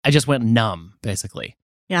I just went numb, basically.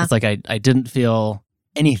 Yeah. It's like I didn't feel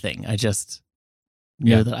anything. I just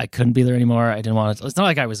knew that I couldn't be there anymore. I didn't want to. It's not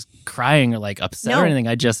like I was crying or like upset or anything.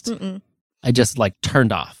 I just like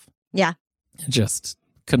turned off. Yeah. I just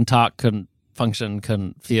couldn't talk, couldn't function,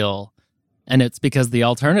 couldn't feel. And it's because the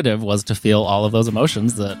alternative was to feel all of those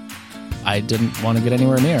emotions that I didn't want to get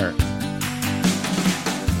anywhere near.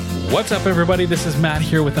 What's up, everybody? This is Matt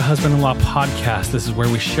here with the Husband-in-Law Podcast. This is where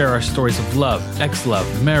we share our stories of love,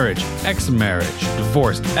 ex-love, marriage, ex-marriage,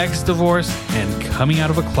 divorce, ex-divorce, and coming out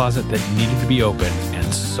of a closet that needed to be opened,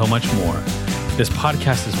 and so much more. This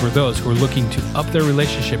podcast is for those who are looking to up their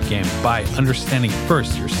relationship game by understanding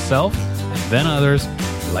first yourself and then others,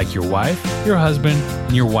 like your wife, your husband,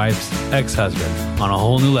 and your wife's ex-husband on a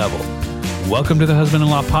whole new level. Welcome to the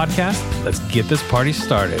Husband-in-Law Podcast. Let's get this party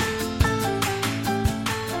started.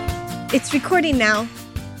 It's recording now.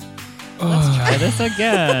 Let's try this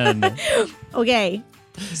again. Okay.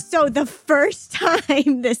 So the first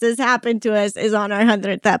time this has happened to us is on our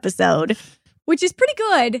 100th episode, which is pretty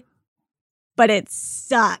good, but it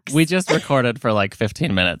sucks. We just recorded for like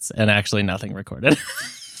 15 minutes and actually nothing recorded.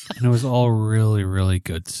 And it was all really, really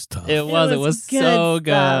good stuff. It was good so stuff.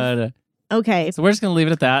 good. Okay. So we're just going to leave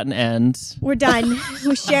it at that and end. We're done.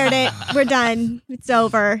 We shared it. We're done. It's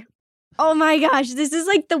over. Oh my gosh. This is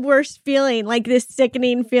like the worst feeling, like this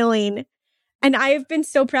sickening feeling. And I have been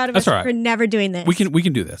so proud of That's us all right. for never doing this. We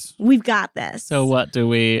can do this. We've got this. So what do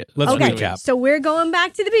we... Let's okay. recap. So we're going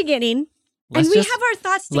back to the beginning. Let's and we just- have our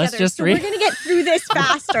thoughts let's together. just So we're going to get through this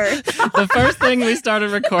faster. The first thing we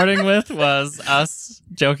started recording with was us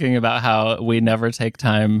joking about how we never take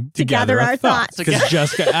time To gather our thoughts. Because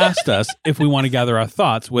Jessica asked us if we want to gather our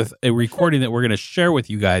thoughts with a recording that we're going to share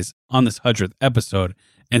with you guys on this 100th episode.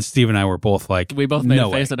 And Steve and I were both like, We both made no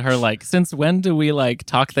a face way. at her like, since when do we like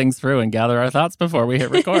talk things through and gather our thoughts before we hit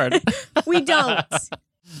record? We don't.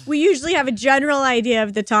 We usually have a general idea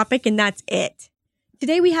of the topic, and that's it.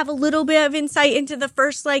 Today, we have a little bit of insight into the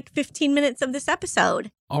first, 15 minutes of this episode.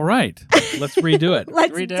 All right, let's redo it.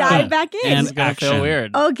 Let's Redo dive it. back in. And It's going to feel action.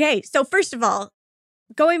 weird. Okay, so first of all,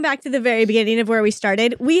 going back to the very beginning of where we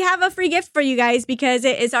started, we have a free gift for you guys because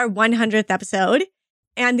it is our 100th episode.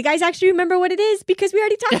 And the guys actually remember what it is because we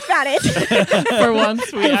already talked about it. For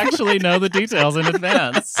once, we actually know the details in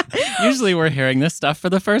advance. Usually we're hearing this stuff for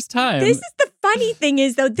the first time. This is the funny thing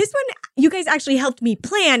is, though, this one, you guys actually helped me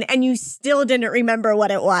plan and you still didn't remember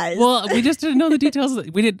what it was. Well, we just didn't know the details. I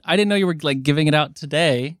didn't know you were like giving it out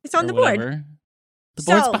today. It's on or the board. whatever. The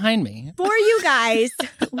board's So- behind me. For you guys,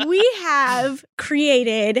 we have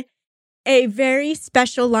created a very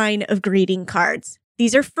special line of greeting cards.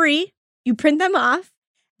 These are free. You print them off,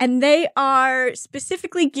 and they are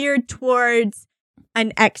specifically geared towards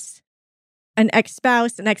an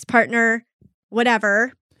ex-spouse, an ex-partner,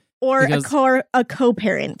 whatever, or Because- a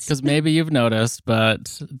co-parent. Because maybe you've noticed,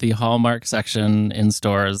 but the Hallmark section in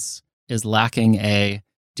stores is lacking a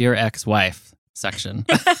Dear Ex-Wife section.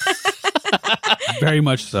 Very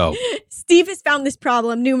much so. Steve has found this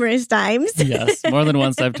problem numerous times. Yes, more than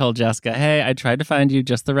once I've told Jessica, hey, I tried to find you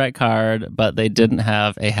just the right card, but they didn't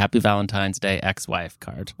have a Happy Valentine's Day ex-wife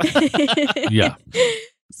card. Yeah.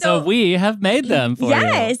 So we have made them for you.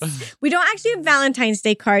 Yes. We don't actually have Valentine's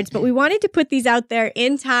Day cards, but we wanted to put these out there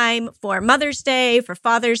in time for Mother's Day, for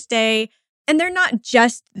Father's Day. And they're not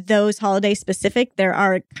just those holiday specific. There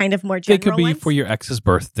are kind of more They general could be ones. for your ex's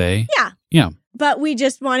birthday. Yeah. Yeah. But we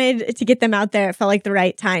just wanted to get them out there. It felt like the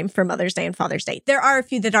right time for Mother's Day and Father's Day. There are a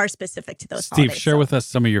few that are specific to those Steve, holidays. share with us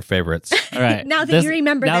some of your favorites. All right. Now that you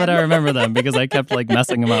remember Now them. that I remember them, because I kept like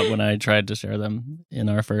messing them up when I tried to share them in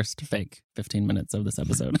our first fake 15 minutes of this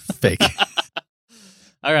episode. Fake.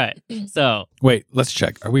 All right. So, Wait, let's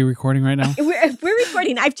check. Are we recording right now? We're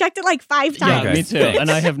recording. I've checked it like 5 yeah, times. Okay. me too. And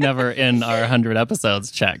I have never in our 100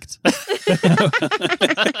 episodes checked.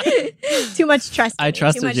 Too much trust in I me.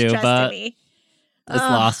 trusted Too much you, trust but- in me. It's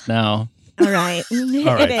lost now. All right.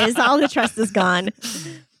 right. It is. All the trust is gone.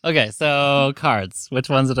 Okay, so cards. Which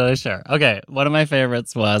ones did I share? Okay, one of my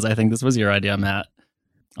favorites was, I think this was your idea, Matt.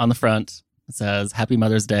 On the front, it says, Happy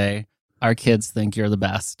Mother's Day. Our kids think you're the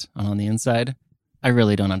best. And on the inside, I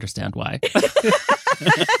really don't understand why.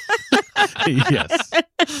 Yes.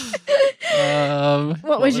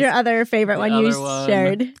 What was your other favorite the one you other one?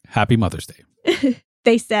 shared? Happy Mother's Day.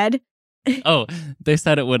 They said. Oh, they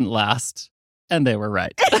said it wouldn't last. And they were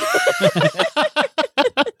right.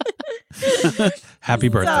 Happy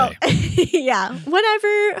birthday. So, yeah,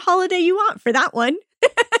 whatever holiday you want for that one.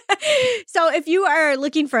 So if you are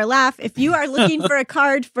looking for a laugh, if you are looking for a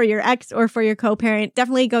card for your ex or for your co-parent,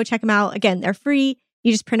 definitely go check them out. Again, they're free.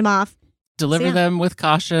 You just print them off. deliver yeah. them with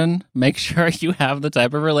caution. Make sure you have the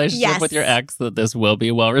type of relationship with your ex that this will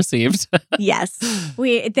be well received. Yes.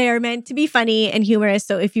 They are meant to be funny and humorous.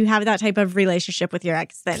 So if you have that type of relationship with your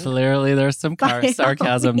ex, then Clearly, there's some By all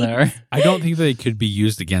sarcasm means. there. I don't think they could be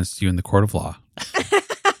used against you in the court of law.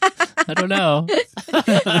 I don't know.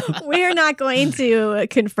 we're not going to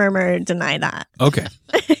confirm or deny that. Okay.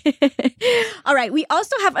 All right. We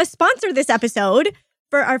also have a sponsor this episode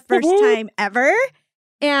for our first time ever.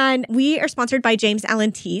 And we are sponsored by James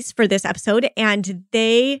Allen Tees for this episode. And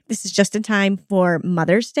this is just in time for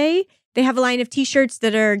Mother's Day. They have a line of t-shirts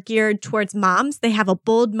that are geared towards moms. They have a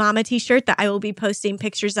Bold Mama t-shirt that I will be posting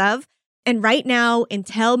pictures of. And right now,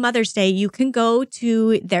 until Mother's Day, you can go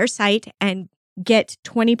to their site and get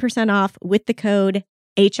 20% off with the code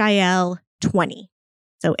HIL20.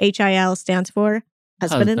 So HIL stands for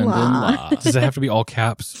husband-in-law. Does it have to be all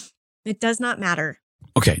caps? It does not matter.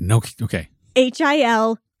 Okay. No. Okay.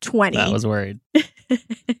 HIL20. I was worried.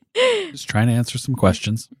 Just trying to answer some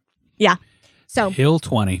questions. So, Hill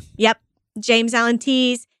 20. yep. James Allen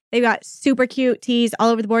Tees. They've got super cute tees all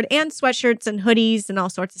over the board and sweatshirts and hoodies and all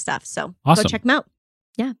sorts of stuff. So Awesome. Go check them out.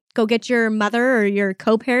 Yeah. Go get your mother or your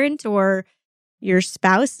co-parent or your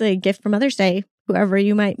spouse a gift for Mother's Day, whoever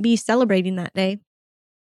you might be celebrating that day.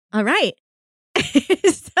 All right.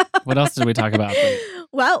 So- What else did we talk about?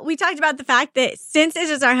 Well, we talked about the fact that since it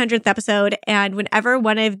is our 100th episode and whenever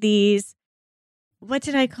one of these, what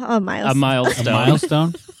did I call a milestone? A milestone. A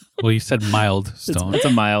milestone? Well, you said mild stone. It's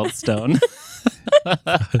a milestone.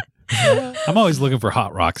 I'm always looking for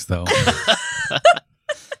hot rocks, though.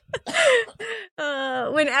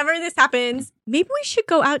 Whenever this happens, maybe we should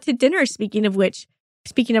go out to dinner. Speaking of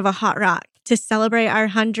a hot rock, to celebrate our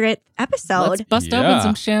 100th episode. Let's bust Yeah. open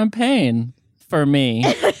some champagne for me.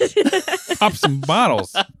 Pop some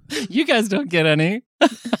bottles. You guys don't get any.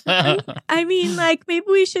 I mean, like, maybe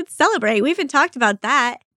we should celebrate. We haven't talked about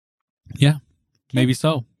that. Yeah, maybe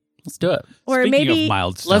so. Let's do it. Or Speaking maybe of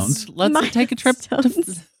mild stones, Let's take a trip to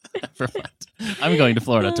Milestones. for what? I'm going to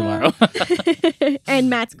Florida tomorrow. and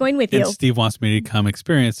Matt's going with and you. Steve wants me to come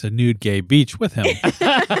experience a nude gay beach with him.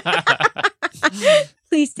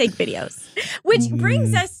 Please take videos. Which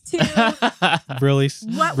brings us to Really?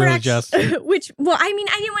 what we're really, actually, Jess? I mean,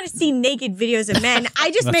 I didn't want to see naked videos of men.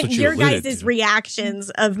 I just That's meant what you your alluded guys' to. reactions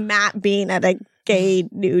of Matt being at a gay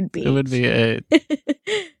nude beach. It would be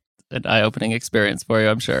an eye-opening experience for you,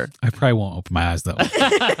 I'm sure. I probably won't open my eyes, though.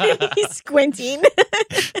 He's squinting.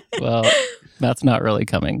 Well, Matt's not really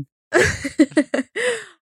coming.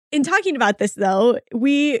 In talking about this, though,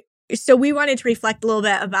 we wanted to reflect a little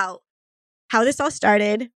bit about how this all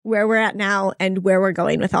started, where we're at now, and where we're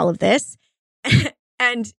going with all of this.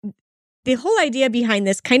 And the whole idea behind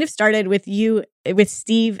this kind of started with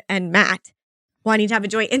Steve and Matt wanting to have a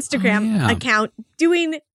joint Instagram account,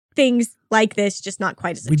 doing things like this, just not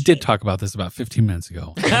quite as We extreme. did talk about this about 15 minutes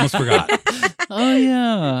ago. I almost forgot. Oh,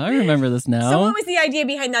 yeah. I remember this now. So what was the idea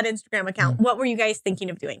behind that Instagram account? What were you guys thinking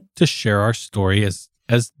of doing? To share our story as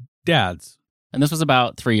dads. And this was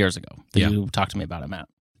about 3 years ago that Yeah. you talked to me about it, Matt.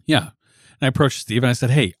 Yeah. And I approached Steve and I said,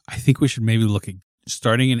 hey, I think we should maybe look at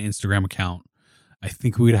starting an Instagram account. I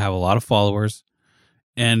think we would have a lot of followers.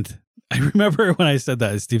 And I remember when I said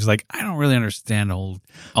that, Steve's like, I don't really understand all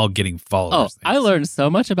getting followers. Oh, things." I learned so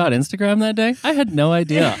much about Instagram that day. I had no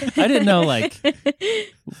idea. I didn't know, like,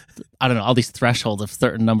 I don't know, all these thresholds of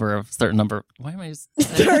certain number. Why am I just...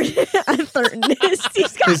 Certain.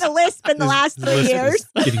 Steve's gotten a lisp in the last 3 Listen, years.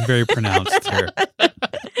 it's getting very pronounced here.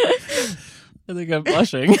 I think I'm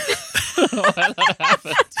blushing. I don't know why that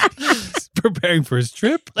happened. He's preparing for his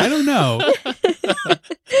trip? I don't know.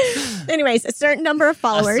 Anyways, a certain number of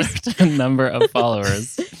followers. A certain number of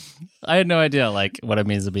followers. I had no idea, like, what it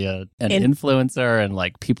means to be an influencer and,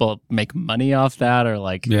 like, people make money off that or,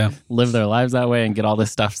 like, Yeah. live their lives that way and get all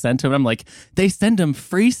this stuff sent to them. I'm like, they send them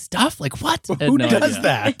free stuff? Like, what? I had Who no does idea.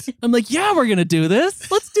 that? I'm like, yeah, we're going to do this.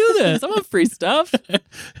 Let's do this. I want free stuff.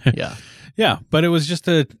 Yeah. Yeah, but it was just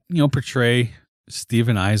to, portray Steve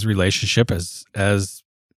and I's relationship as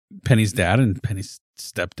Penny's dad and Penny's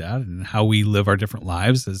stepdad and how we live our different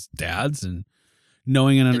lives as dads and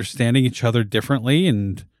knowing and understanding each other differently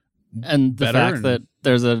and the better fact and- that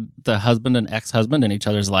there's the husband and ex-husband in each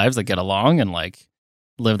other's lives that get along and, like,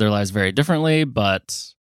 live their lives very differently,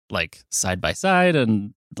 but, like, side by side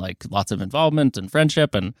and, like, lots of involvement and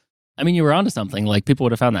friendship. And I mean, you were onto something. Like, people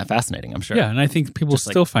would have found that fascinating, I'm sure. Yeah, and I think people Just,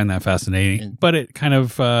 like- still find that fascinating, but it kind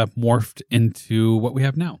of morphed into what we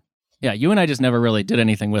have now. Yeah, you and I just never really did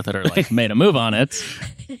anything with it or, like, made a move on it.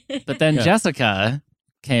 But then Yeah. Jessica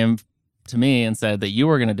came to me and said that you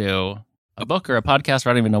were going to do a book or a podcast, or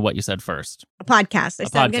I don't even know what you said first. A podcast. I A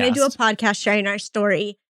said I'm going to do a podcast. podcast sharing our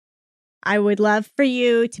story. I would love for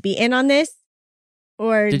you to be in on this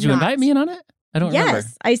or Did you not. invite me in on it? I don't remember.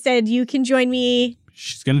 Yes. I said you can join me.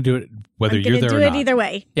 She's going to do it whether I'm you're gonna there do or it not. either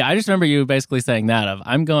way. Yeah, I just remember you basically saying that of,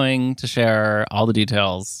 I'm going to share all the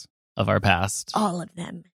details of our past. All of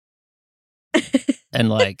them. And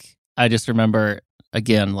like, I just remember,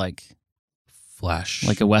 again, like Flash.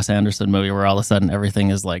 a Wes Anderson movie where all of a sudden everything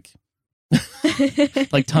is like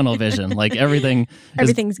tunnel vision. Like everything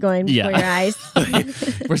Everything's going before Yeah. your eyes.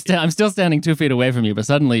 I'm still standing 2 feet away from you, but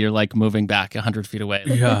suddenly you're like moving back 100 feet away.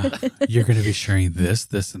 Yeah. You're going to be sharing this,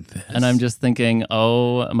 and this. And I'm just thinking,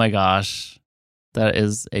 oh my gosh, that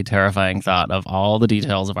is a terrifying thought of all the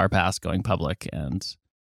details of our past going public. And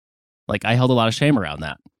like, I held a lot of shame around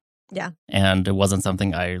that. Yeah. And it wasn't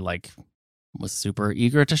something I like was super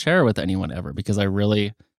eager to share with anyone ever because I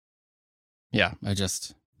really, how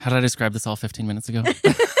did I describe this all 15 minutes ago? I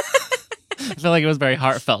feel like it was very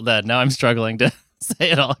heartfelt then. Now I'm struggling to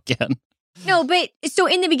say it all again. No, but so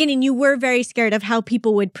in the beginning, you were very scared of how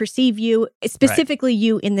people would perceive you, specifically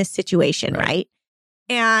you in this situation, right?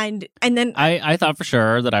 And then I thought for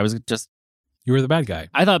sure that I was just, You were the bad guy.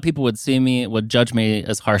 I thought people would judge me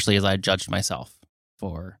as harshly as I judged myself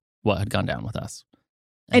for what had gone down with us.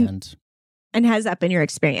 And has that been your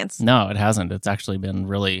experience? No, it hasn't. It's actually been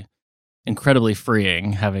really incredibly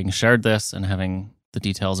freeing having shared this and having the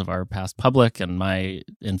details of our past public and my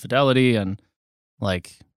infidelity, and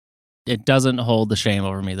like, it doesn't hold the shame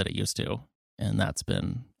over me that it used to. And that's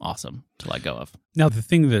been awesome to let go of. Now, the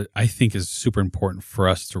thing that I think is super important for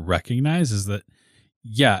us to recognize is that,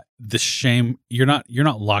 yeah, the shame, you're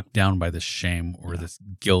not locked down by this shame or this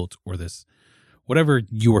guilt or this whatever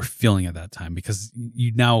you were feeling at that time, because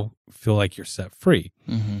you now feel like you're set free.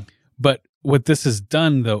 Mm-hmm. But what this has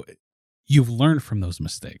done, though, you've learned from those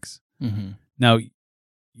mistakes. Mm-hmm. Now,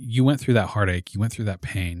 you went through that heartache, you went through that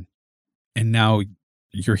pain, and now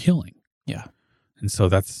you're healing. Yeah. And so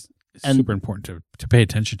that's super important to pay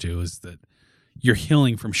attention to, is that you're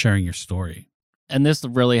healing from sharing your story. And this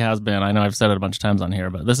really has been, I know I've said it a bunch of times on here,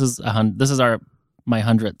 but this is my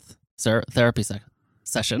 100th therapy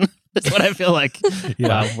session. That's what I feel like. Yeah.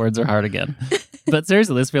 Wow, words are hard again. But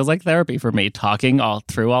seriously, this feels like therapy for me, talking all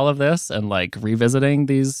through all of this and like revisiting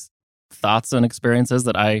these thoughts and experiences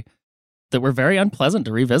that were very unpleasant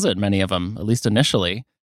to revisit, many of them, at least initially.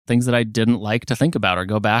 Things that I didn't like to think about or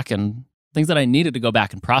go back, and things that I needed to go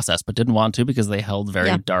back and process but didn't want to because they held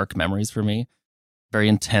very dark memories for me, very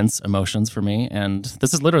intense emotions for me. And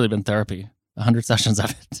this has literally been therapy, 100 sessions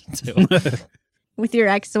of it too. With your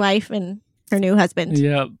ex-wife and her new husband.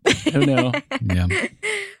 Yeah, who knew? Yeah.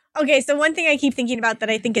 Okay, so one thing I keep thinking about that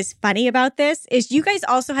I think is funny about this is you guys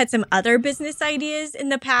also had some other business ideas in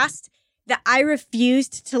the past that I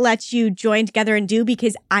refused to let you join together and do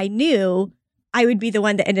because I knew I would be the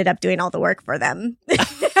one that ended up doing all the work for them.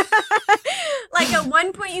 Like at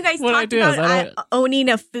one point you guys talked about owning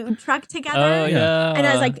a food truck together. Oh, yeah. And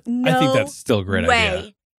I was like, no I think that's still a great way.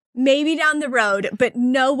 idea. Maybe down the road, but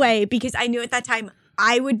no way, because I knew at that time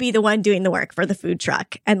I would be the one doing the work for the food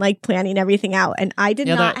truck and like planning everything out. And I did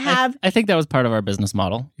not have. I think that was part of our business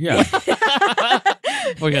model. Yeah.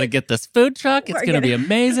 We're going to get this food truck. It's going to be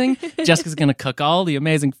amazing. Jessica's going to cook all the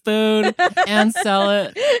amazing food and sell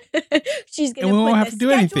it. She's going And we to won't put have the to do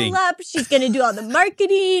schedule anything. up. She's going to do all the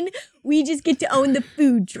marketing. We just get to own the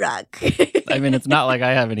food truck. I mean, it's not like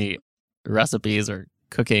I have any recipes or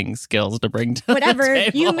cooking skills to bring to Whatever. the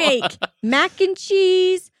table. You make mac and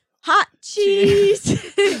cheese, hot cheese,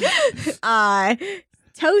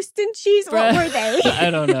 toast and cheese. What were they? I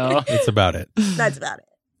don't know. That's about it. That's about it.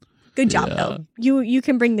 Good job, Yeah. though. You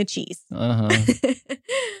can bring the cheese. Uh-huh.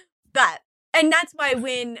 And that's why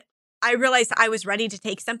when I realized I was ready to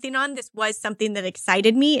take something on, this was something that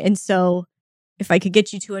excited me. And so if I could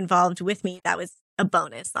get you two involved with me, that was a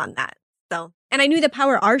bonus on that. So, and I knew the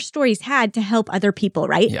power our stories had to help other people,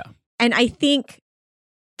 right? Yeah. And I think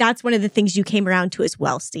that's one of the things you came around to as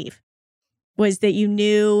well, Steve, was that you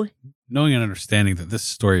knew, Knowing and understanding that this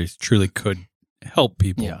story truly could help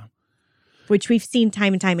people Yeah. which we've seen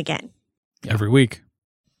time and time again. every week.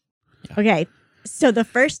 Okay. So the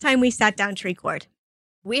first time we sat down to record,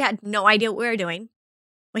 we had no idea what we were doing.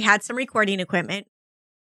 We had some recording equipment.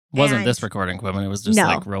 Wasn't And- this recording equipment. It was just No,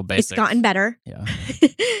 like real basic. It's gotten better. Yeah.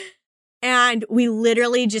 And we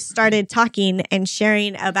literally just started talking and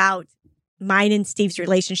sharing about mine and Steve's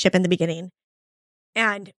relationship in the beginning.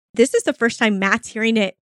 And this is the first time Matt's hearing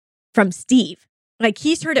it from Steve. Like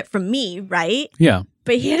he's heard it from me, right? Yeah.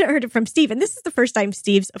 But he hadn't heard it from Steve. And this is the first time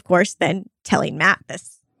Steve's, of course, then telling Matt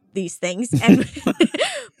these things. And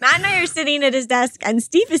Matt and I are sitting at his desk and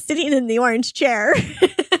Steve is sitting in the orange chair.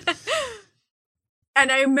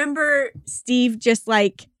 And I remember Steve just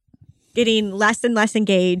like getting less and less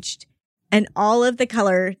engaged, and all of the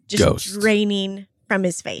color just Ghost. draining from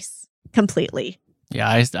his face completely.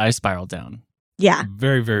 Yeah, I spiraled down. Yeah.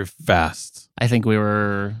 Very, very fast. I think we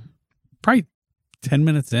were, Probably 10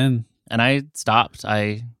 minutes in. and I stopped.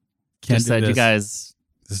 I Can't just do said, this. "You guys,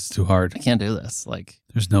 This is too hard. I can't do this." Like,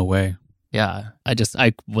 There's no way. yeah,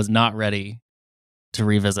 I was not ready to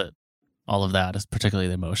revisit all of that, particularly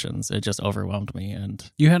the emotions. It just overwhelmed me, and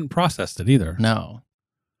You hadn't processed it either. no.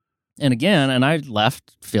 And again, and I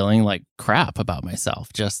left feeling like crap about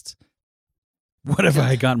myself. Just What have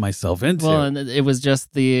I gotten myself into? well, and it was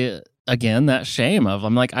just that shame of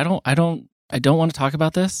I'm like I don't want to talk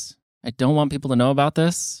about this. I don't want people to know about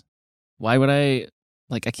this. Why would I?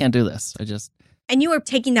 Like, I can't do this. And you were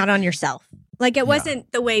taking that on yourself. Like, it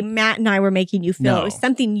wasn't the way Matt and I were making you feel. No. It was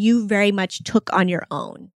something you very much took on your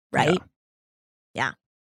own, right? Yeah.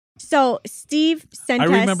 So Steve sent us.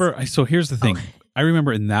 I remember. So here's the thing. I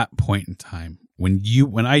remember in that point in time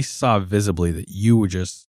when I saw visibly that you were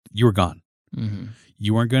gone. Mm-hmm.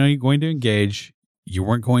 You weren't going to engage. You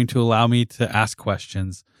weren't going to allow me to ask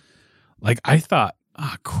questions. Like, I thought,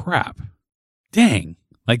 crap. Dang.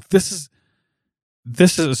 Like, this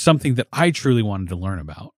is something that I truly wanted to learn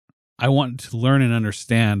about. I wanted to learn and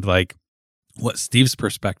understand, like, what Steve's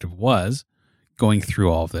perspective was going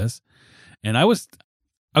through all of this. And I was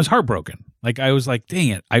heartbroken. Like, I was like, dang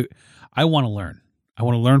it. I want to learn. I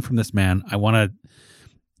want to learn from this man. I want to.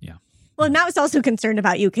 Well, Matt was also concerned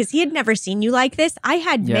about you because he had never seen you like this. I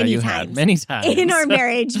had many times in our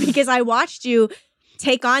marriage because I watched you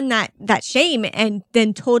take on that shame and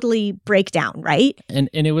then totally break down, right? And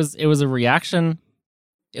it was a reaction.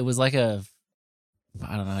 It was like I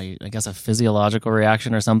don't know, I guess a physiological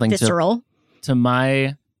reaction or something Visceral. to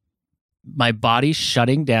my body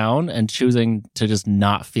shutting down and choosing to just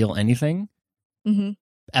not feel anything, Mm-hmm.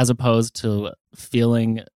 as opposed to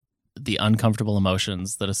feeling the uncomfortable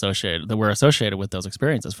emotions that were associated with those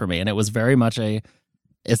experiences for me. And it was very much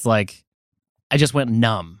it's like I just went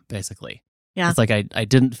numb, basically. Yeah. It's like I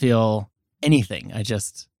didn't feel anything. I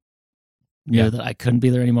just knew that I couldn't be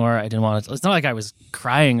there anymore. I didn't want to. It's not like I was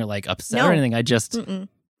crying or like upset or anything. I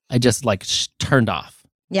just like turned off.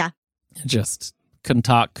 Yeah. Just couldn't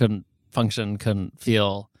talk, couldn't function, couldn't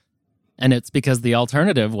feel. And it's because the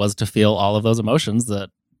alternative was to feel all of those emotions that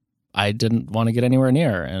I didn't want to get anywhere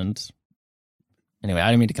near. And anyway, I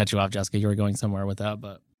didn't mean to cut you off, Jessica. You were going somewhere with that,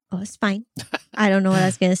 but Oh, it's fine. I don't know what I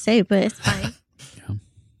was going to say, but it's fine. Yeah.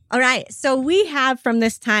 All right. So we have from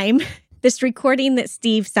this time this recording that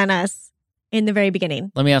Steve sent us in the very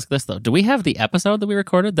beginning. let me ask this though. Do we have the episode that we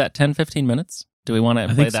recorded, that 10-15 minutes? Do we want to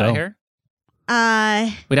play think that so. here?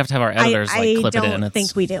 I We'd have to have our editors clip it in. don't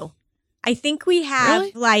think we do. I think we have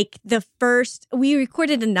Really? like we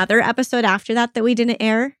recorded another episode after that we didn't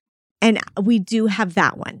air. And we do have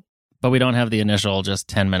that one. But we don't have the initial just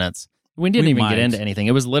 10 minutes. We didn't even get into anything.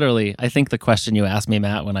 It was literally, I think the question you asked me,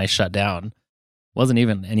 Matt, when I shut down wasn't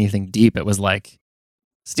even anything deep. It was like,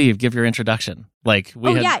 Steve, give your introduction. Like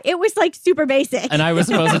it was like super basic. And I was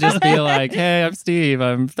supposed to just be like, hey, I'm Steve.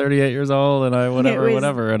 I'm 38 years old and I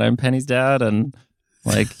whatever. And I'm Penny's dad. And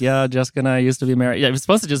like, yeah, Jessica and I used to be married. Yeah, it was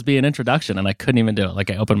supposed to just be an introduction and I couldn't even do it. Like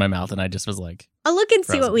I opened my mouth and I just was like, I'll look and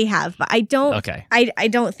see frozen. what we have, but I don't. Okay. I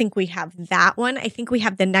don't think we have that one. I think we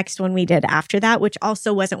have the next one we did after that, which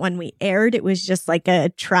also wasn't one we aired. It was just like a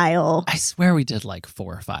trial. I swear we did like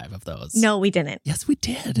 4 or 5 of those. No, we didn't. Yes, we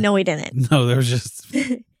did. No, we didn't. No, there was just.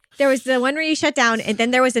 There was the one where you shut down, and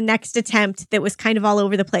then there was a next attempt that was kind of all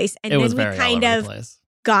over the place, and It then was we very kind all over of the place.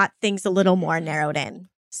 got things a little more narrowed in.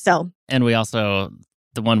 So And we also,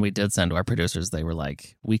 the one we did send to our producers, they were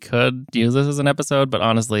like, we could use this as an episode, but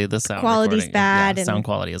honestly, the sound Quality's recording- bad yeah, and- sound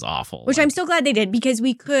quality is awful. which I'm so glad they did because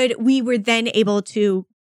we were then able to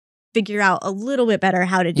figure out a little bit better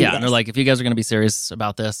how to do this. And they're like, if you guys are going to be serious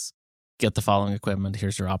about this, get the following equipment.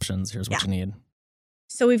 Here's your options. Here's what you need.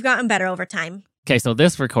 So we've gotten better over time. Okay, so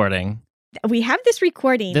this recording, We have this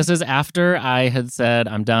recording. this is after I had said,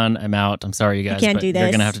 I'm done, I'm out, I'm sorry, you guys, can't but do you're this.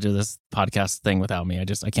 going to have to do this podcast thing without me.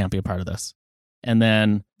 I can't be a part of this. And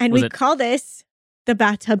then, and was we it- call this the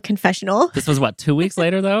bathtub confessional. this was what, 2 weeks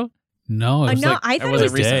later though? No, it was No, like, I thought was it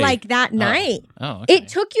it was recent? like that night. Oh, okay. It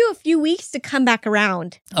took you a few weeks to come back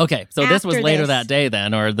around. Okay, so this was after later this. that day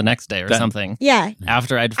then, or the next day or That- something. Yeah.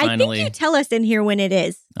 After I'd I finally... think you tell us in here when it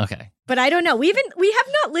is, Okay. but I don't know. We have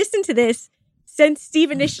not listened to this since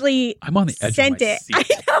Steve initially I'm on the edge sent of my it. seat. I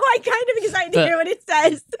know. I kind of excited to But- hear what it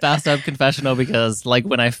says. Bathtub confessional, because like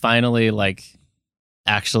when I finally like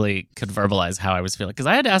actually could verbalize how I was feeling, because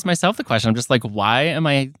I had to ask myself the question. I'm just like, why am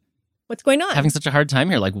I What's going on? having such a hard time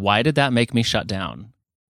here? Like, why did that make me shut down?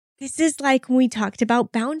 This is like when we talked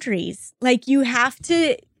about boundaries. Like you have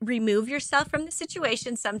to remove yourself from the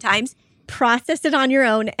situation sometimes, process it on your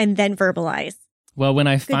own, and then verbalize. Well, when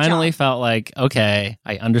I finally job. felt like, okay,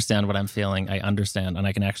 I understand what I'm feeling, I understand, and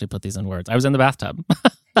I can actually put these in words, I was in the bathtub.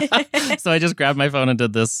 So I just grabbed my phone and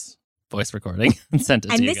did this voice recording and sent it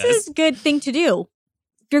to And you this guys. is a good thing to do.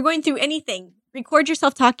 If you're going through anything, record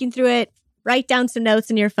yourself talking through it, write down some notes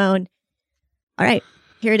in your phone. All right,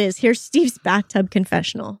 here it is. Here's Steve's bathtub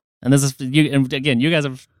confessional. And this is, you. And again, you guys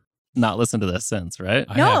have not listened to this since, right?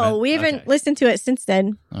 I No, haven't. we haven't Okay. listened to it since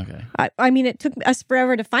then. Okay. I mean, it took us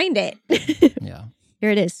forever to find it. Yeah. Here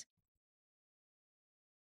it is.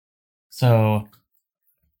 So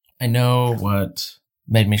I know what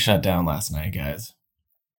made me shut down last night, guys.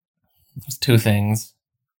 There's two things.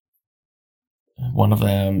 One of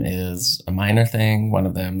them is a minor thing. One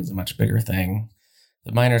of them is a much bigger thing.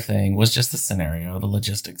 The minor thing was just the scenario, the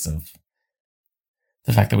logistics of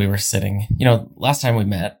the fact that we were sitting. You know, last time we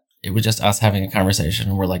met, it was just us having a conversation,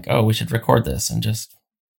 and we're like, oh, we should record this, and just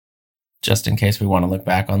in case we want to look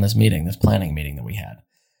back on this meeting, this planning meeting that we had.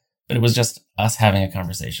 But it was just us having a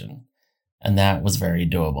conversation, and that was very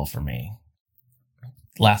doable for me.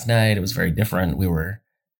 Last night, it was very different. We were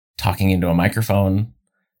talking into a microphone.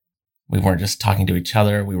 We weren't just talking to each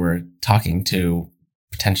other. We were talking to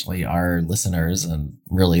potentially our listeners and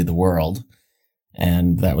really the world.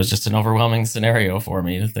 And that was just an overwhelming scenario for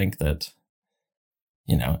me to think that,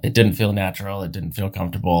 you know, it didn't feel natural. It didn't feel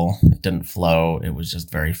comfortable. It didn't flow. It was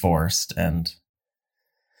just very forced. And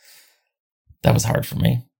that was hard for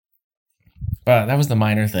me. But that was the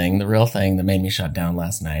minor thing. The real thing that made me shut down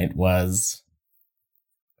last night was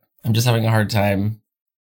I'm just having a hard time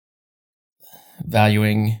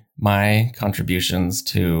valuing my contributions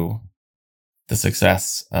to the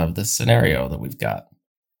success of this scenario that we've got.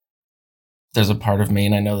 There's a part of me,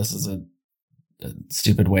 and I know this is a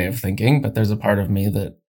stupid way of thinking, but there's a part of me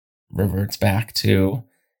that reverts back to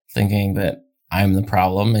thinking that I'm the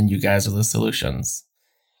problem and you guys are the solutions.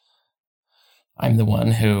 I'm the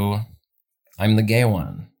gay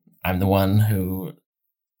one. I'm the one who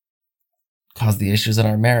caused the issues in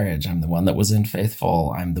our marriage. I'm the one that was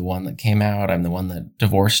unfaithful. I'm the one that came out. I'm the one that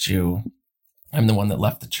divorced you. I'm the one that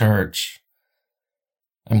left the church.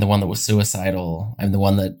 I'm the one that was suicidal. I'm the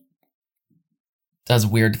one that does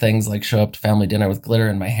weird things like show up to family dinner with glitter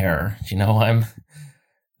in my hair. You know,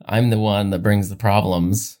 I'm the one that brings the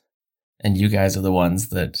problems, and you guys are the ones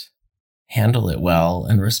that handle it well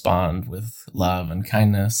and respond with love and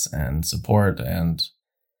kindness and support. And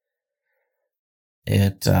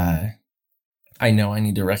I know I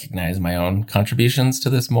need to recognize my own contributions to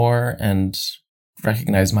this more and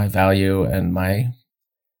recognize my value and my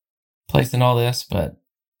place in all this, but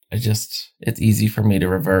it's easy for me to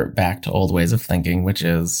revert back to old ways of thinking, which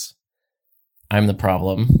is I'm the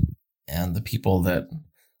problem, and the people that,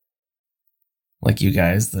 like you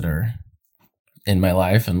guys, that are in my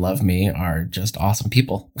life and love me are just awesome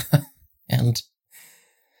people. And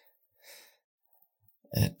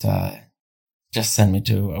it just sent me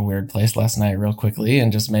to a weird place last night real quickly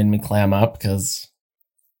and just made me clam up, because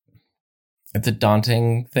it's a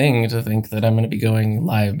daunting thing to think that I'm going to be going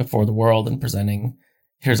live before the world and presenting,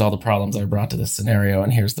 here's all the problems I brought to this scenario,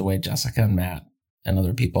 and here's the way Jessica and Matt and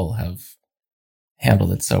other people have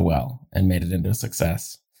handled it so well and made it into a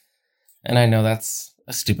success. And I know that's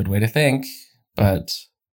a stupid way to think, but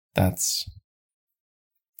that's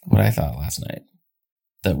what I thought last night.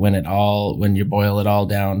 That when you boil it all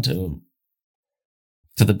down to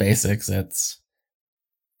the basics, it's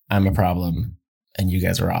I'm a problem and you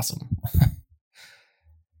guys are awesome.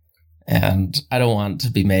 And I don't want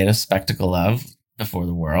to be made a spectacle of before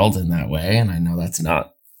the world in that way. And I know that's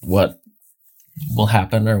not what will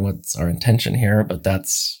happen or what's our intention here, but that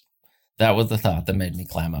was the thought that made me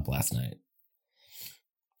clam up last night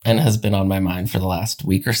and has been on my mind for the last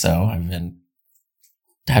week or so. I've been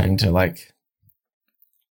having to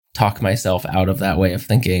talk myself out of that way of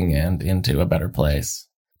thinking and into a better place.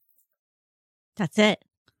 That's it.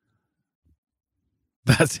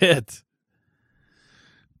 That's it.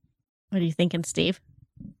 What are you thinking, Steve?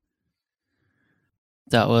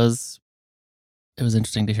 It was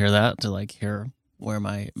interesting to hear that, to hear where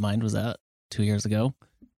my mind was at 2 years ago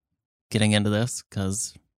getting into this,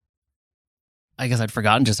 because I guess I'd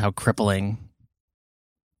forgotten just how crippling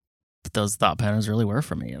those thought patterns really were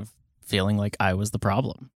for me, of feeling like I was the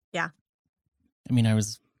problem. Yeah. I mean,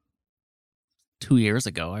 2 years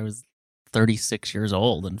ago, I was 36 years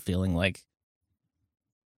old and feeling like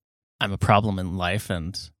I'm a problem in life,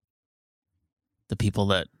 and the people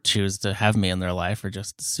that choose to have me in their life are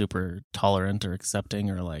just super tolerant or accepting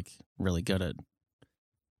or really good at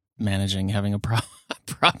managing having a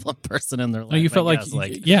problem person in their life. No, you felt I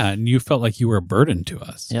like, guess. yeah, and you felt like you were a burden to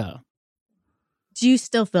us. Yeah. Do you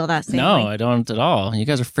still feel that same No, way? I don't at all. You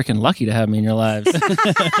guys are freaking lucky to have me in your lives.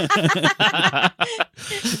 Yeah,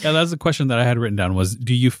 that's the question that I had written down was,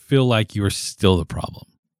 do you feel like you're still the problem?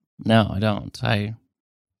 No, I don't.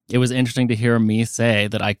 It was interesting to hear me say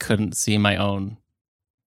that I couldn't see the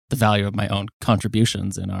value of my own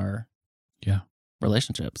contributions in our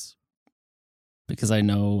relationships. Because I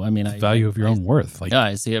know, The value of your own worth. Like, yeah,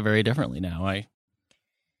 I see it very differently now.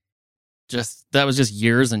 That was just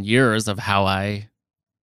years and years of how I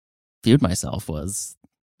viewed myself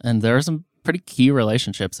and there are some pretty key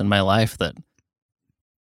relationships in my life that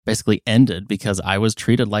basically ended because I was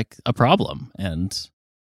treated like a problem. And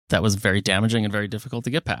that was very damaging and very difficult to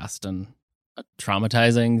get past and a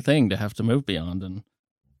traumatizing thing to have to move beyond. And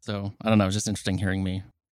so, I don't know, it was just interesting hearing me,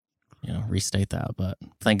 restate that. But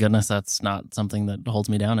thank goodness that's not something that holds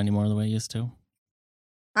me down anymore the way it used to.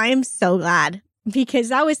 I am so glad because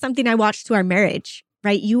that was something I watched to our marriage,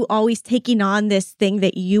 right? You always taking on this thing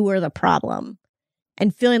that you were the problem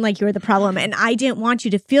and feeling like you were the problem. And I didn't want you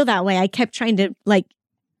to feel that way. I kept trying to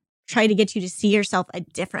try to get you to see yourself a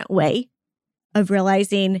different way of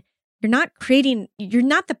realizing you're not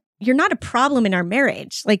a problem in our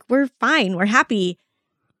marriage. Like, we're fine. We're happy.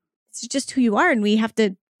 It's just who you are and we have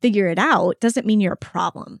to figure it out. Doesn't mean you're a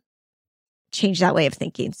problem. Change that way of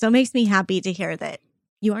thinking. So it makes me happy to hear that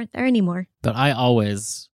you aren't there anymore. But I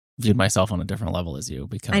always viewed myself on a different level as you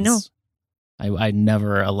because I know. I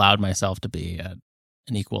never allowed myself to be at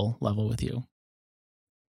an equal level with you.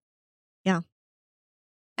 Yeah.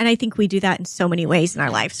 And I think we do that in so many ways in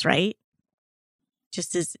our lives, right?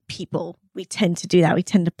 Just as people, we tend to do that. We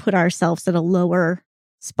tend to put ourselves at a lower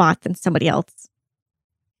spot than somebody else.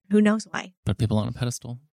 Who knows why? Put people on a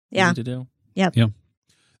pedestal. Yeah. Easy to do. Yep. Yeah.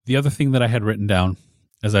 The other thing that I had written down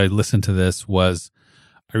as I listened to this was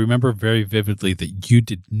I remember very vividly that you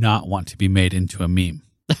did not want to be made into a meme.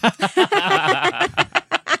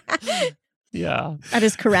 Yeah. That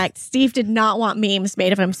is correct. Steve did not want memes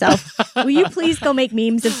made of himself. Will you please go make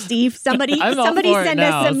memes of Steve? Somebody I'm all for it send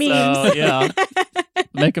now, us some memes. so, yeah.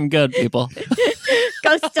 Make them good, people.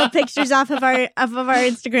 Go steal pictures off of our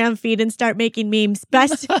Instagram feed and start making memes.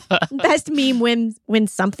 Best meme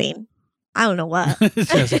wins something. I don't know what.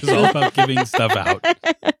 It's all about giving stuff out.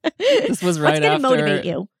 This was right What's gonna after. motivate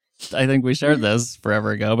you? I think we shared this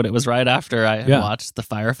forever ago, but it was right after I had watched the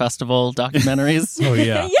Fire Festival documentaries. Oh,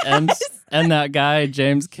 yeah. Yes. And that guy,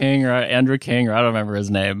 James King or Andrew King, or I don't remember his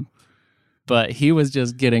name, but he was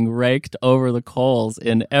just getting raked over the coals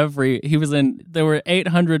there were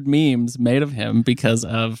 800 memes made of him because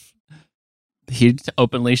he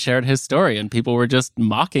openly shared his story and people were just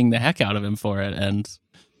mocking the heck out of him for it. And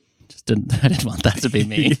I didn't want that to be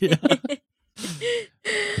me.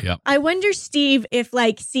 Yeah. I wonder, Steve, if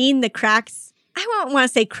seeing the cracks, I don't want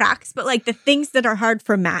to say cracks, but the things that are hard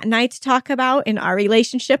for Matt and I to talk about in our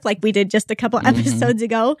relationship, like we did just a couple episodes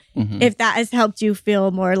ago, if that has helped you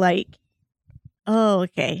feel more like, oh,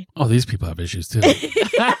 okay. Oh, these people have issues too.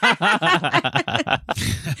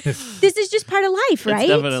 This is just part of life, right?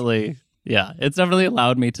 It's definitely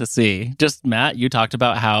allowed me to see. Just, Matt, you talked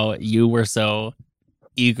about how you were so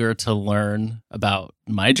eager to learn about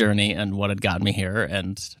my journey and what had gotten me here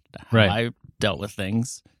and how I dealt with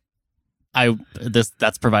things.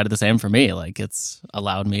 That's provided the same for me. It's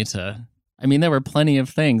allowed me to. I mean, there were plenty of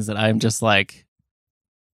things that I'm just like,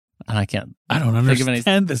 and I don't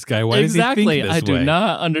understand this guy. Why does he think this way? I do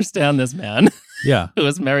not understand this man. Yeah, who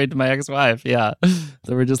was married to my ex-wife. Yeah,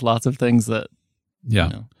 there were just lots of things that.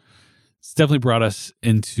 Yeah, it's definitely brought us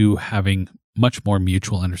into having much more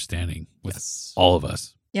mutual understanding with all of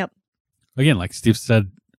us. Yep. Again, like Steve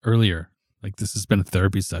said earlier, this has been a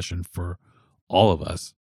therapy session for all of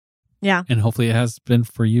us. Yeah. And hopefully it has been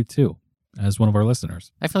for you too, as one of our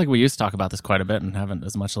listeners. I feel like we used to talk about this quite a bit and haven't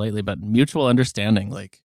as much lately, but mutual understanding,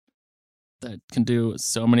 that can do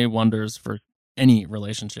so many wonders for any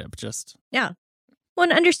relationship. Just. Yeah. Well,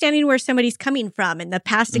 and understanding where somebody's coming from and the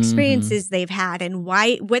past experiences they've had and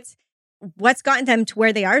what's gotten them to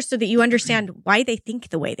where they are so that you understand why they think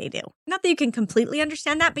the way they do. Not that you can completely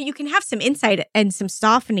understand that, but you can have some insight and some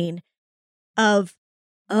softening of,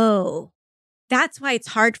 oh, that's why it's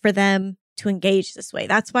hard for them to engage this way.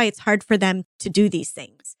 That's why it's hard for them to do these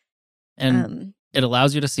things. And it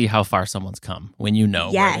allows you to see how far someone's come when you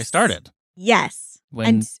know where they started. Yes.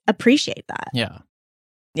 And appreciate that. Yeah.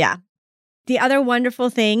 Yeah. The other wonderful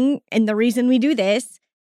thing, and the reason we do this,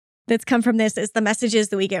 that's come from this is the messages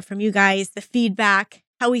that we get from you guys, the feedback,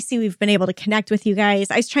 how we see we've been able to connect with you guys.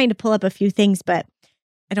 I was trying to pull up a few things, but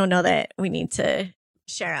I don't know that we need to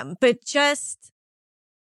share them. But just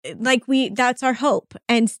that's our hope.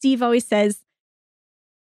 And Steve always says,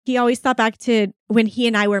 he always thought back to when he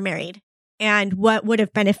and I were married and what would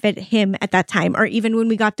have benefited him at that time, or even when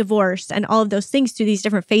we got divorced and all of those things through these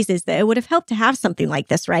different phases, that it would have helped to have something like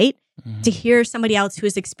this, right? Mhm. To hear somebody else who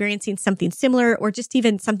is experiencing something similar, or just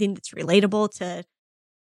even something that's relatable to,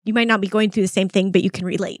 you might not be going through the same thing, but you can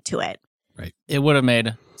relate to it. It would have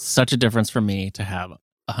made such a difference for me to have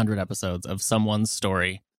 100 episodes of someone's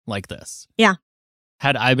story like this. Yeah.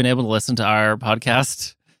 Had I been able to listen to our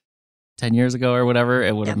podcast 10 years ago or whatever,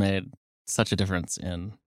 it would have made such a difference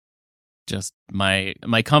in just my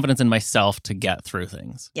confidence in myself to get through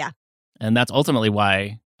things. Yeah. And that's ultimately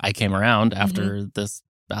why I came around after this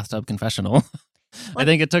bathtub confessional. I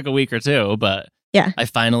think it took a week or two, but Yeah. I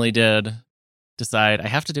finally did decide I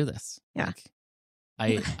have to do this. Yeah.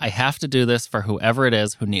 Like, I have to do this for whoever it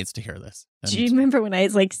is who needs to hear this. Do you remember when I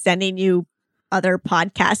was like sending you other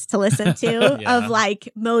podcasts to listen to Yeah. of like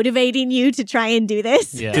motivating you to try and do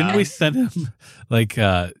this? Yeah. Didn't we send him like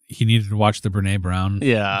he needed to watch the Brene Brown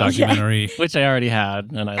Yeah. documentary? Which I already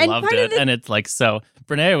had, and I And loved part of it. And it's like, so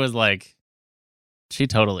Brene was like, she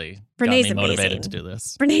totally Brene's got me motivated amazing. to do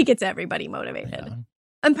this. Brene gets everybody motivated. Yeah.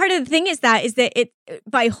 And part of the thing is that it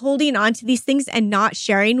by holding on to these things and not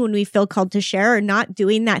sharing when we feel called to share, or not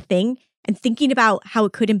doing that thing and thinking about how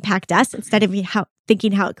it could impact us instead of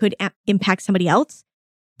thinking how it could impact somebody else,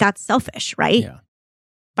 that's selfish, right? Yeah.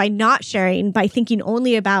 By not sharing, by thinking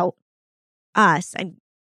only about us and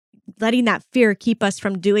letting that fear keep us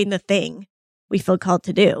from doing the thing we feel called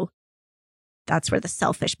to do, that's where the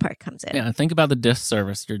selfish part comes in. Yeah. Think about the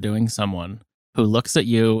disservice you're doing someone who looks at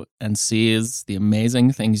you and sees the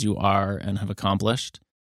amazing things you are and have accomplished,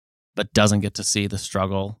 but doesn't get to see the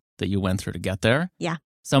struggle that you went through to get there. Yeah.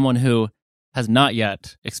 Someone who has not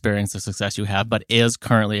yet experienced the success you have, but is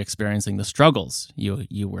currently experiencing the struggles you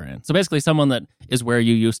were in. So basically someone that is where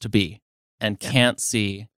you used to be and can't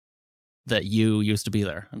see that you used to be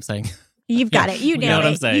there. I'm saying. You've got it. You You know nailed what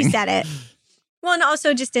I'm it. saying. You said it. Well, and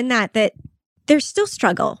also just in that there's still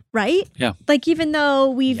struggle, right? Yeah. Like even though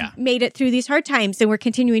we've Yeah. made it through these hard times and we're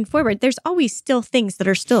continuing forward, there's always still things that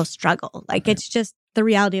are still a struggle. Like it's just the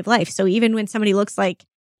reality of life. So even when somebody looks like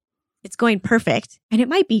it's going perfect, and it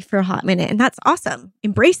might be for a hot minute, and that's awesome.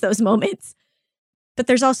 Embrace those moments. But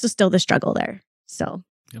there's also still the struggle there. So,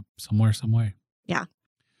 Yep, somewhere, some way. all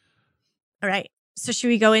right. So should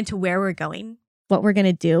we go into where we're going? What we're going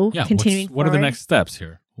to do? Yeah. Continuing What are the forward? next steps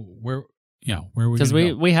here? Where are we? Because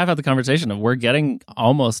gonna go? we have had the conversation of we're getting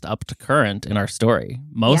almost up to current in our story.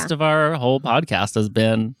 Most of our whole podcast has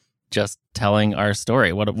been just telling our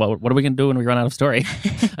story. What are we going to do when we run out of story?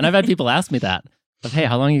 And I've had people ask me that. Of, hey,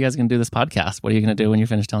 how long are you guys going to do this podcast? What are you going to do when you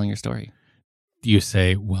finish telling your story? You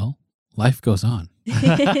say, well, life goes on.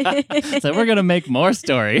 So we're going to make more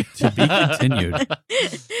story. To be continued.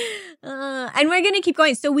 And we're going to keep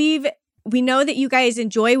going. So we know that you guys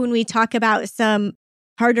enjoy when we talk about some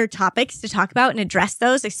harder topics to talk about and address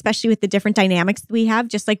those, especially with the different dynamics that we have,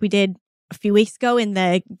 just like we did a few weeks ago in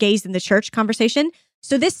the gays in the church conversation.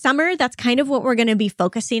 So this summer, that's kind of what we're going to be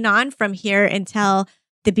focusing on from here until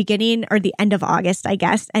the beginning or the end of August, I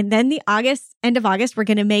guess. And then end of August, we're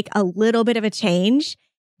going to make a little bit of a change.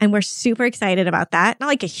 And we're super excited about that. Not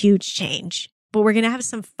like a huge change, but we're going to have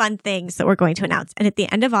some fun things that we're going to announce. And at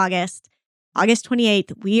the end of August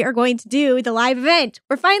 28th, we are going to do the live event.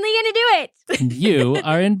 We're finally going to do it. You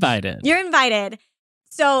are invited. You're invited.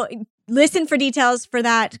 So listen for details for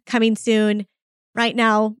that coming soon. Right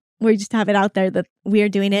now, we just have it out there that we are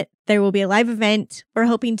doing it. There will be a live event. We're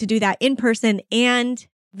hoping to do that in person and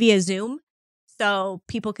via Zoom. So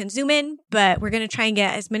people can Zoom in, but we're going to try and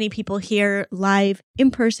get as many people here live in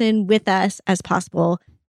person with us as possible.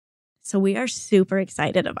 So we are super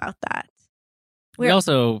excited about that. We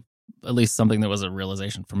also, at least something that was a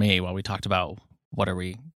realization for me while we talked about what are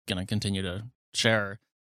we going to continue to share,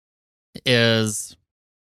 is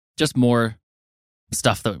just more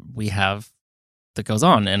stuff that we have that goes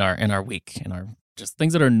on in our week, in our just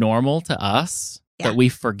things that are normal to us that we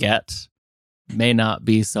forget may not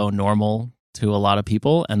be so normal to a lot of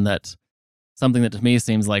people, and that something that to me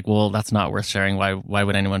seems like, well, that's not worth sharing. Why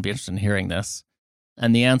would anyone be interested in hearing this?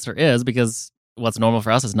 And the answer is because what's normal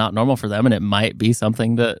for us is not normal for them, and it might be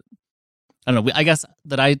something that, I don't know, I guess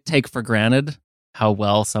that I take for granted how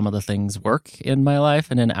well some of the things work in my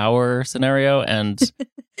life and in our scenario, and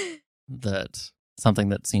that something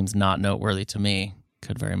that seems not noteworthy to me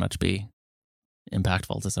could very much be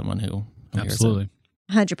impactful to someone who hears it. Absolutely.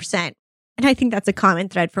 100%. And I think that's a common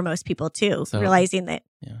thread for most people too, So, realizing that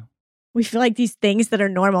Yeah. we feel like these things that are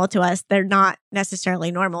normal to us, they're not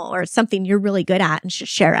necessarily normal, or it's something you're really good at and should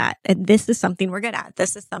share at. And this is something we're good at.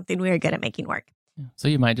 This is something we are good at making work. So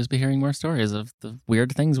you might just be hearing more stories of the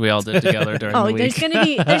weird things we all did together during the week.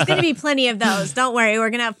 there's gonna be plenty of those. Don't worry, we're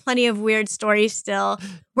gonna have plenty of weird stories still.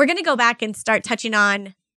 We're gonna go back and start touching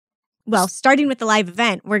on, well, starting with the live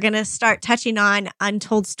event, we're gonna start touching on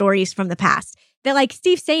untold stories from the past. That, like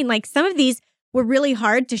Steve's saying, like some of these were really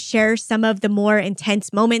hard to share some of the more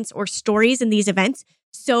intense moments or stories in these events.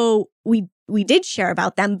 So we did share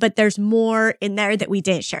about them, but there's more in there that we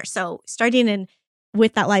didn't share. So starting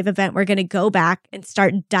with that live event, we're going to go back and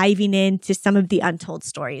start diving into some of the untold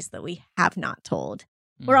stories that we have not told.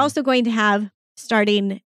 We're also going to have,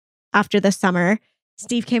 starting after the summer,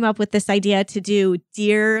 Steve came up with this idea to do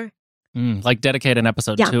like dedicate an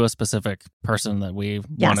episode to a specific person that we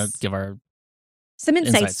want to give our some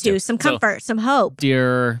insights to, some comfort, some hope.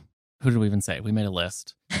 Dear, who did we even say? We made a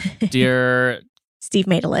list. Dear Steve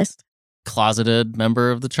made a list. Closeted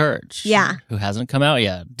member of the church. Yeah. Who hasn't come out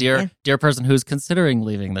yet. Dear person who's considering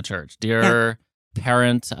leaving the church. Dear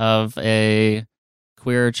parent of a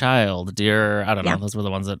queer child. Dear, I don't know. Those were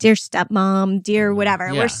the ones that... Dear stepmom. Dear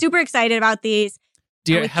whatever. Yeah. We're super excited about these.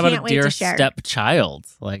 Dear, how about a dear stepchild?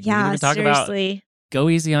 Like, you can talk seriously. About go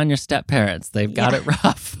easy on your step parents. They've got it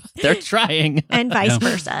rough. They're trying. And vice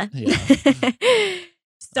versa.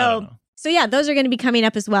 So yeah, those are going to be coming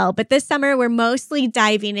up as well. But this summer, we're mostly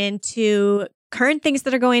diving into current things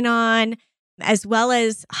that are going on, as well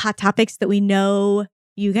as hot topics that we know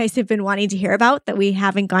you guys have been wanting to hear about that we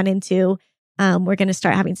haven't gone into. We're going to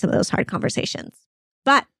start having some of those hard conversations.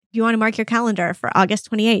 But if you want to mark your calendar for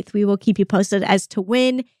August 28th, we will keep you posted as to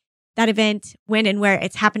when that event, when and where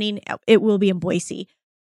it's happening. It will be in Boise.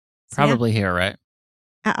 So, probably here, right?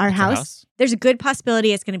 At our house. There's a good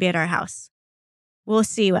possibility it's going to be at our house. We'll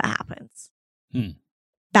see what happens.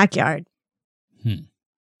 Backyard. Pool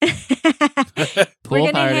We're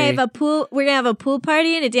gonna party. have a pool. We're gonna have a pool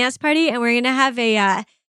party and a dance party, and we're gonna have a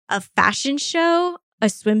fashion show, a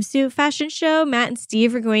swimsuit fashion show. Matt and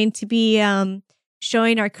Steve are going to be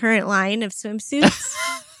showing our current line of swimsuits,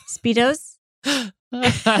 Speedos.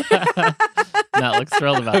 Matt looks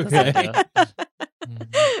thrilled about this idea.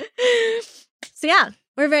 So yeah,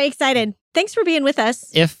 we're very excited. Thanks for being with us.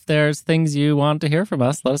 If there's things you want to hear from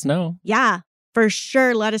us, let us know. Yeah, for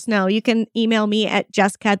sure. Let us know. You can email me at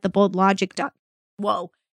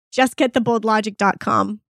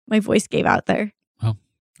jessica@theboldlogic.com. My voice gave out there. Oh.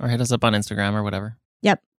 Or hit us up on Instagram or whatever.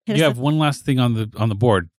 Yep. You have one last thing on the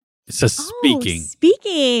board. It says speaking.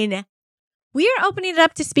 Speaking. We are opening it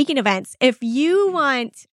up to speaking events. If you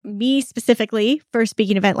want me specifically for a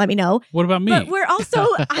speaking event, let me know. What about me? But we're also,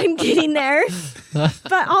 I'm getting there.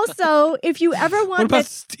 But also, if you ever want the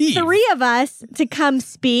three of us to come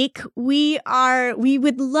speak, we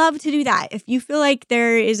would love to do that. If you feel like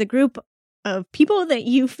there is a group of people that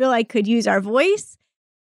you feel like could use our voice,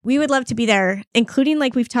 we would love to be there, including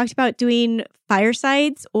like we've talked about doing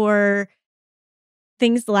firesides or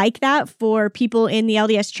things like that for people in the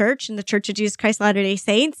LDS Church and the Church of Jesus Christ Latter-day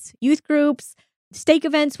Saints, youth groups, stake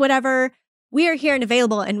events, whatever. We are here and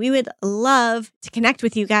available, and we would love to connect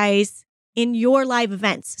with you guys in your live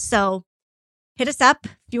events. So hit us up.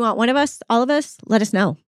 If you want one of us, all of us, let us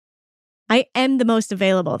know. I am the most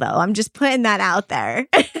available, though. I'm just putting that out there.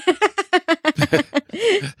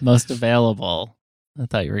 Most available. I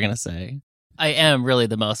thought you were going to say. I am really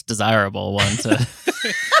the most desirable one to...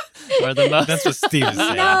 Or the most. That's what Steve is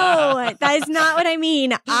saying. No, that is not what I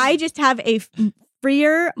mean. I just have a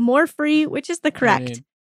more free, which is the correct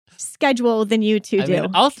schedule than you two do.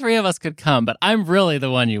 All three of us could come, but I'm really the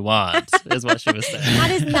one you want, is what she was saying.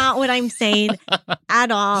 That is not what I'm saying at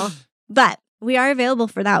all. But we are available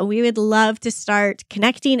for that. We would love to start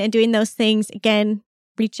connecting and doing those things. Again,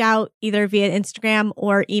 reach out either via Instagram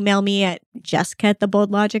or email me at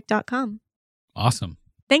jessica@theboldlogic.com. Awesome.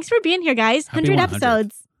 Thanks for being here, guys. Happy 100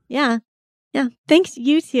 episodes. Yeah. Thanks,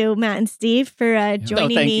 you two, Matt and Steve, for joining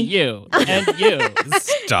me. Thank you. And you.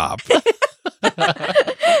 Stop.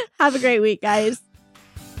 Have a great week, guys.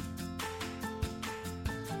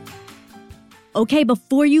 Okay,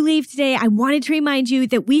 before you leave today, I wanted to remind you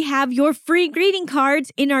that we have your free greeting cards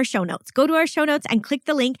in our show notes. Go to our show notes and click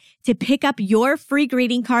the link to pick up your free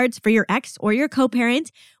greeting cards for your ex or your co-parent.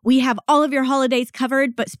 We have all of your holidays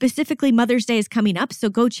covered, but specifically Mother's Day is coming up, so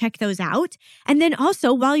go check those out. And then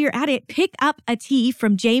also, while you're at it, pick up a tea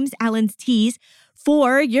from James Allen's Teas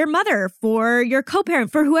for your mother, for your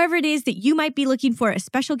co-parent, for whoever it is that you might be looking for a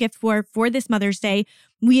special gift for this Mother's Day.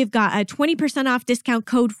 We have got a 20% off discount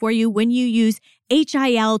code for you when you use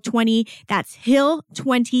HIL20. That's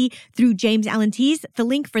HIL20 through James Allen Teas. The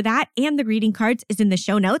link for that and the greeting cards is in the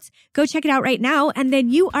show notes. Go check it out right now, and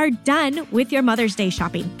then you are done with your Mother's Day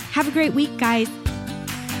shopping. Have a great week, guys.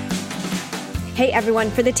 Hey everyone,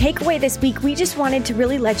 for the takeaway this week, we just wanted to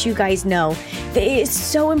really let you guys know that it is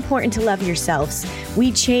so important to love yourselves.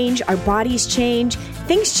 We change, our bodies change,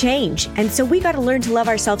 things change. And so we got to learn to love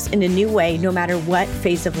ourselves in a new way, no matter what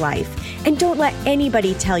phase of life. And don't let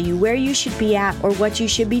anybody tell you where you should be at or what you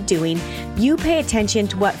should be doing. You pay attention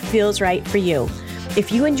to what feels right for you.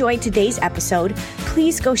 If you enjoyed today's episode,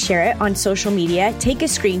 please go share it on social media, take a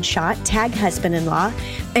screenshot, tag husband-in-law.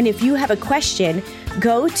 And if you have a question,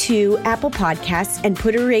 go to Apple Podcasts and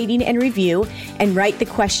put a rating and review and write the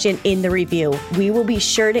question in the review. We will be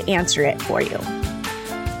sure to answer it for you.